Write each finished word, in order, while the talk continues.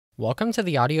Welcome to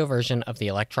the audio version of the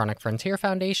Electronic Frontier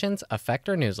Foundation's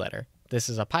EFFector newsletter. This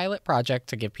is a pilot project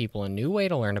to give people a new way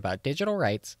to learn about digital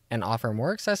rights and offer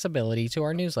more accessibility to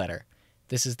our newsletter.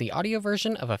 This is the audio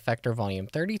version of EFFector Volume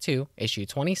 32, Issue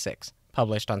 26,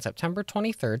 published on September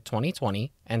 23,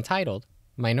 2020, and titled,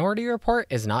 Minority Report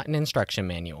is not an instruction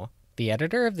manual. The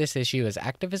editor of this issue is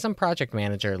Activism Project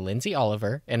Manager Lindsay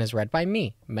Oliver and is read by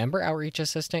me, Member Outreach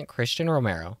Assistant Christian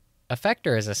Romero.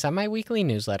 EFFector is a semi-weekly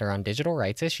newsletter on digital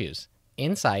rights issues.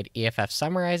 Inside, EFF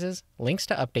summarizes, links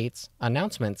to updates,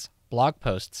 announcements, blog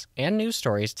posts, and news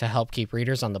stories to help keep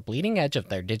readers on the bleeding edge of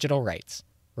their digital rights.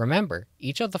 Remember,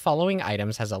 each of the following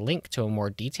items has a link to a more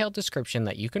detailed description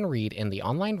that you can read in the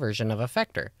online version of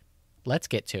EFFector. Let's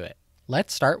get to it.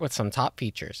 Let's start with some top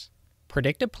features.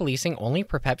 Predictive policing only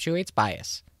perpetuates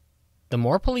bias. The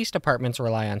more police departments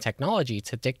rely on technology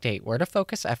to dictate where to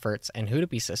focus efforts and who to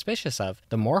be suspicious of,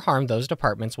 the more harm those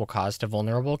departments will cause to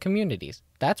vulnerable communities.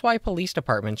 That's why police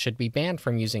departments should be banned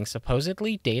from using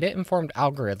supposedly data-informed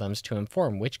algorithms to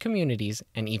inform which communities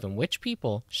and even which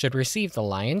people should receive the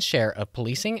lion's share of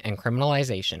policing and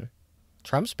criminalization.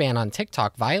 Trump's ban on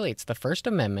TikTok violates the First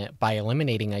Amendment by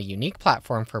eliminating a unique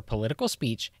platform for political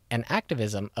speech and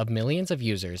activism of millions of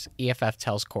users, EFF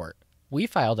tells court. We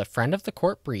filed a friend of the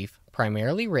court brief,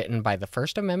 primarily written by the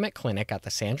First Amendment Clinic at the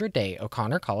Sandra Day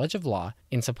O'Connor College of Law,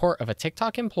 in support of a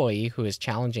TikTok employee who is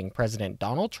challenging President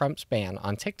Donald Trump's ban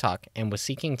on TikTok and was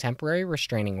seeking temporary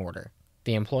restraining order.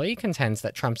 The employee contends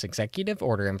that Trump's executive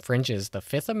order infringes the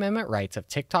Fifth Amendment rights of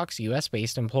TikTok's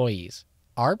U.S.-based employees.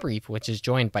 Our brief, which is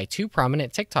joined by two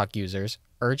prominent TikTok users,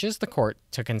 urges the court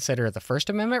to consider the First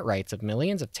Amendment rights of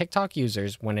millions of TikTok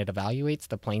users when it evaluates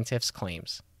the plaintiff's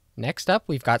claims. Next up,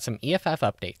 we've got some EFF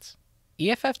updates.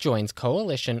 EFF joins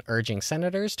coalition urging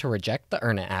senators to reject the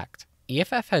ERNA Act.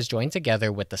 EFF has joined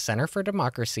together with the Center for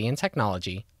Democracy and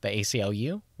Technology, the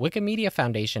ACLU, Wikimedia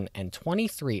Foundation, and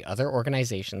 23 other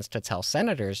organizations to tell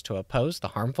senators to oppose the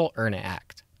harmful ERNA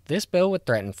Act. This bill would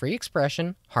threaten free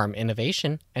expression, harm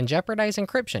innovation, and jeopardize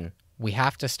encryption. We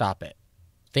have to stop it.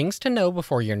 Things to know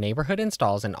before your neighborhood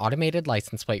installs an automated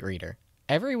license plate reader.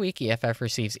 Every week, EFF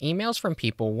receives emails from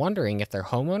people wondering if their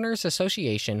homeowners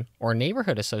association or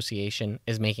neighborhood association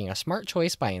is making a smart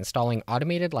choice by installing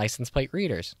automated license plate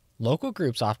readers. Local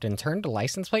groups often turn to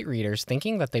license plate readers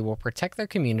thinking that they will protect their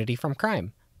community from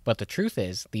crime. But the truth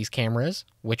is, these cameras,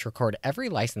 which record every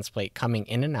license plate coming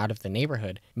in and out of the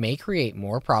neighborhood, may create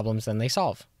more problems than they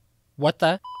solve. What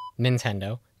the?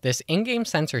 Nintendo, this in-game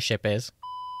censorship is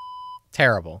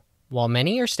terrible. While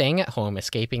many are staying at home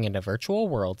escaping into virtual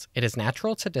worlds, it is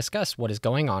natural to discuss what is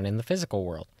going on in the physical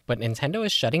world. But Nintendo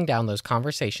is shutting down those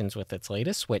conversations with its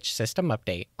latest Switch system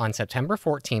update on September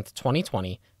 14,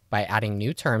 2020, by adding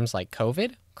new terms like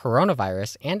COVID,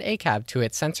 coronavirus, and ACAB to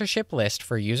its censorship list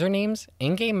for usernames,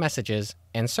 in-game messages,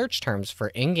 and search terms for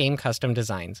in-game custom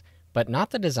designs, but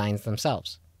not the designs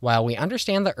themselves. While we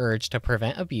understand the urge to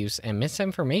prevent abuse and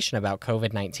misinformation about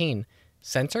COVID-19,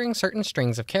 censoring certain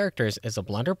strings of characters is a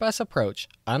blunderbuss approach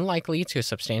unlikely to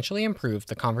substantially improve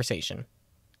the conversation.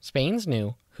 Spain's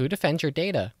new Who Defends Your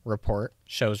Data report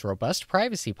shows robust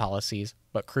privacy policies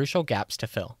but crucial gaps to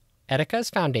fill.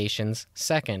 Etica's Foundation's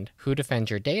second Who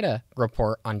Defends Your Data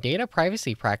report on data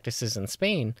privacy practices in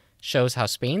Spain shows how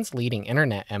Spain's leading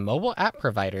internet and mobile app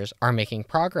providers are making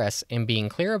progress in being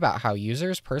clear about how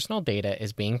users' personal data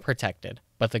is being protected.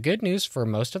 But the good news for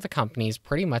most of the companies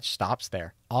pretty much stops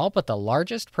there. All but the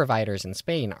largest providers in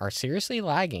Spain are seriously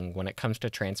lagging when it comes to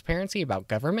transparency about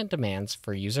government demands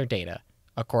for user data,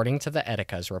 according to the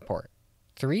Etica's report.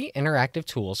 3 interactive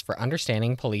tools for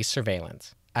understanding police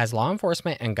surveillance. As law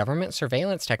enforcement and government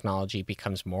surveillance technology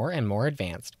becomes more and more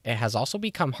advanced, it has also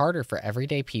become harder for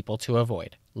everyday people to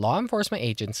avoid. Law enforcement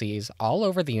agencies all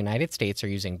over the United States are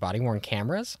using body-worn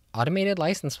cameras, automated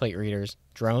license plate readers,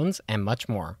 drones, and much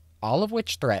more, all of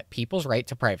which threat people's right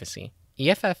to privacy.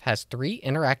 EFF has 3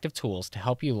 interactive tools to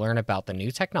help you learn about the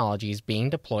new technologies being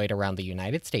deployed around the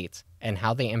United States and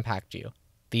how they impact you.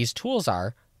 These tools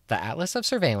are the Atlas of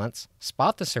Surveillance,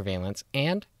 Spot the Surveillance,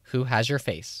 and Who Has Your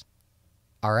Face.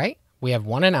 Alright, we have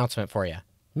one announcement for you.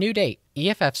 New date,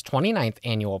 EFF's 29th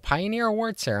Annual Pioneer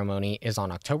Award Ceremony is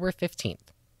on October 15th.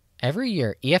 Every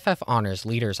year, EFF honors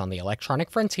leaders on the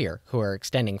electronic frontier who are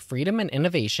extending freedom and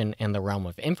innovation in the realm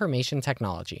of information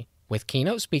technology. With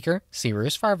keynote speaker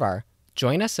Cyrus Farvar,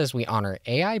 join us as we honor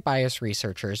AI bias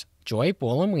researchers Joy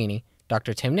Boulamwini,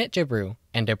 Dr. Timnit Gebru,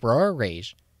 and Deborah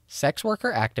Rage, sex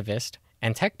worker activist,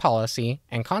 and tech policy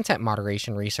and content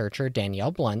moderation researcher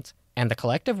Danielle Blunt, and the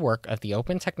collective work of the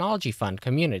Open Technology Fund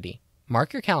community.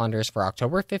 Mark your calendars for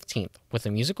October 15th with a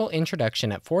musical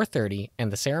introduction at 4:30 and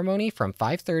the ceremony from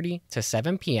 5:30 to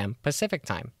 7 p.m. Pacific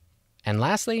Time. And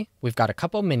lastly, we've got a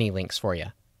couple mini links for you.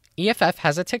 EFF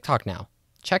has a TikTok now.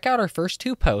 Check out our first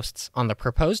 2 posts on the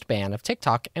proposed ban of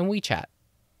TikTok and WeChat.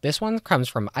 This one comes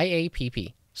from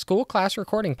IAPP. School class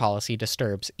recording policy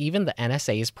disturbs even the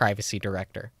NSA's privacy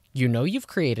director. You know you've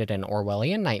created an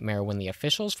Orwellian nightmare when the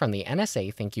officials from the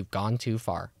NSA think you've gone too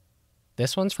far.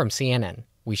 This one's from CNN.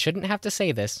 We shouldn't have to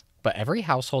say this, but every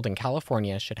household in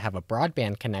California should have a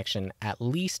broadband connection at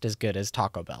least as good as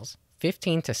Taco Bell's.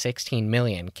 15 to 16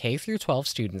 million K-12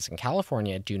 students in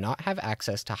California do not have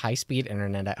access to high-speed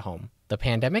internet at home. The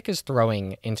pandemic is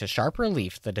throwing into sharp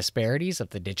relief the disparities of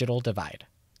the digital divide.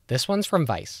 This one's from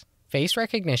Vice. Face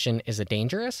recognition is a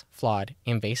dangerous, flawed,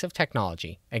 invasive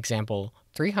technology. Example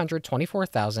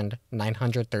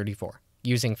 324,934.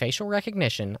 Using facial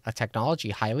recognition, a technology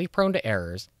highly prone to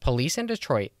errors, police in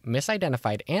Detroit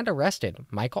misidentified and arrested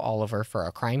Michael Oliver for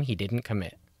a crime he didn't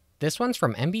commit. This one's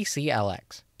from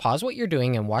NBC-LX. Pause what you're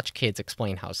doing and watch kids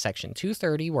explain how Section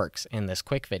 230 works in this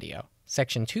quick video.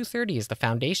 Section 230 is the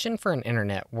foundation for an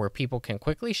internet where people can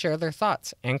quickly share their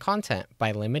thoughts and content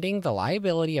by limiting the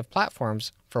liability of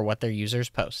platforms for what their users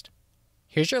post.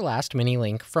 Here's your last mini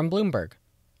link from Bloomberg.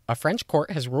 A French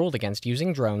court has ruled against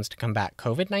using drones to combat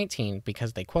COVID-19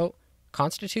 because they, quote,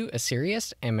 constitute a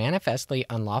serious and manifestly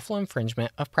unlawful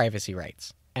infringement of privacy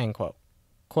rights, end quote.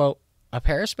 Quote, a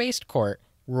Paris-based court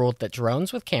ruled that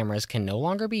drones with cameras can no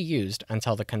longer be used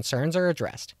until the concerns are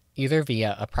addressed, either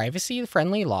via a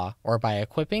privacy-friendly law or by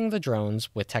equipping the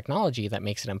drones with technology that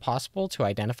makes it impossible to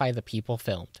identify the people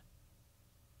filmed.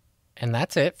 And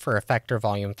that's it for EFFector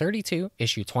Volume 32,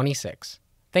 Issue 26.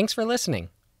 Thanks for listening.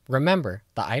 Remember,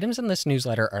 the items in this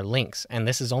newsletter are links, and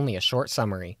this is only a short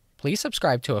summary. Please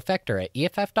subscribe to EFFector at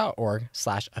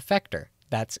EFF.org/EFFector.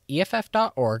 That's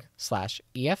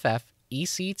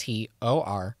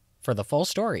EFF.org/EFFector for the full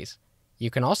stories.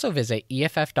 You can also visit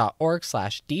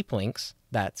EFF.org/deeplinks.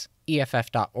 That's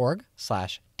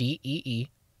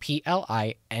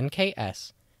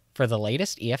EFF.org/DEEPLINKS for the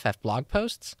latest EFF blog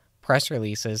posts, press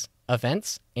releases,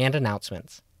 events, and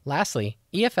announcements. Lastly,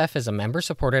 EFF is a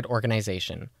member-supported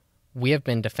organization. We have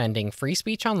been defending free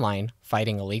speech online,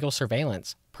 fighting illegal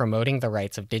surveillance, promoting the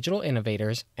rights of digital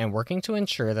innovators, and working to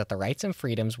ensure that the rights and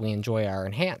freedoms we enjoy are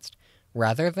enhanced,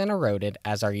 rather than eroded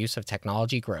as our use of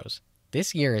technology grows.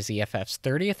 This year is EFF's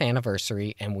 30th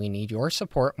anniversary, and we need your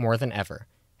support more than ever.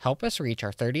 Help us reach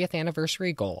our 30th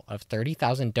anniversary goal of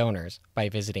 30,000 donors by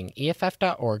visiting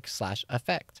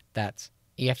EFF.org/EFFect. That's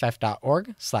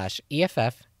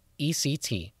EFF.org/EFFECT,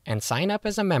 and sign up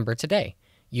as a member today.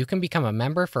 You can become a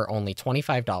member for only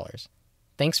 $25.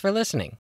 Thanks for listening.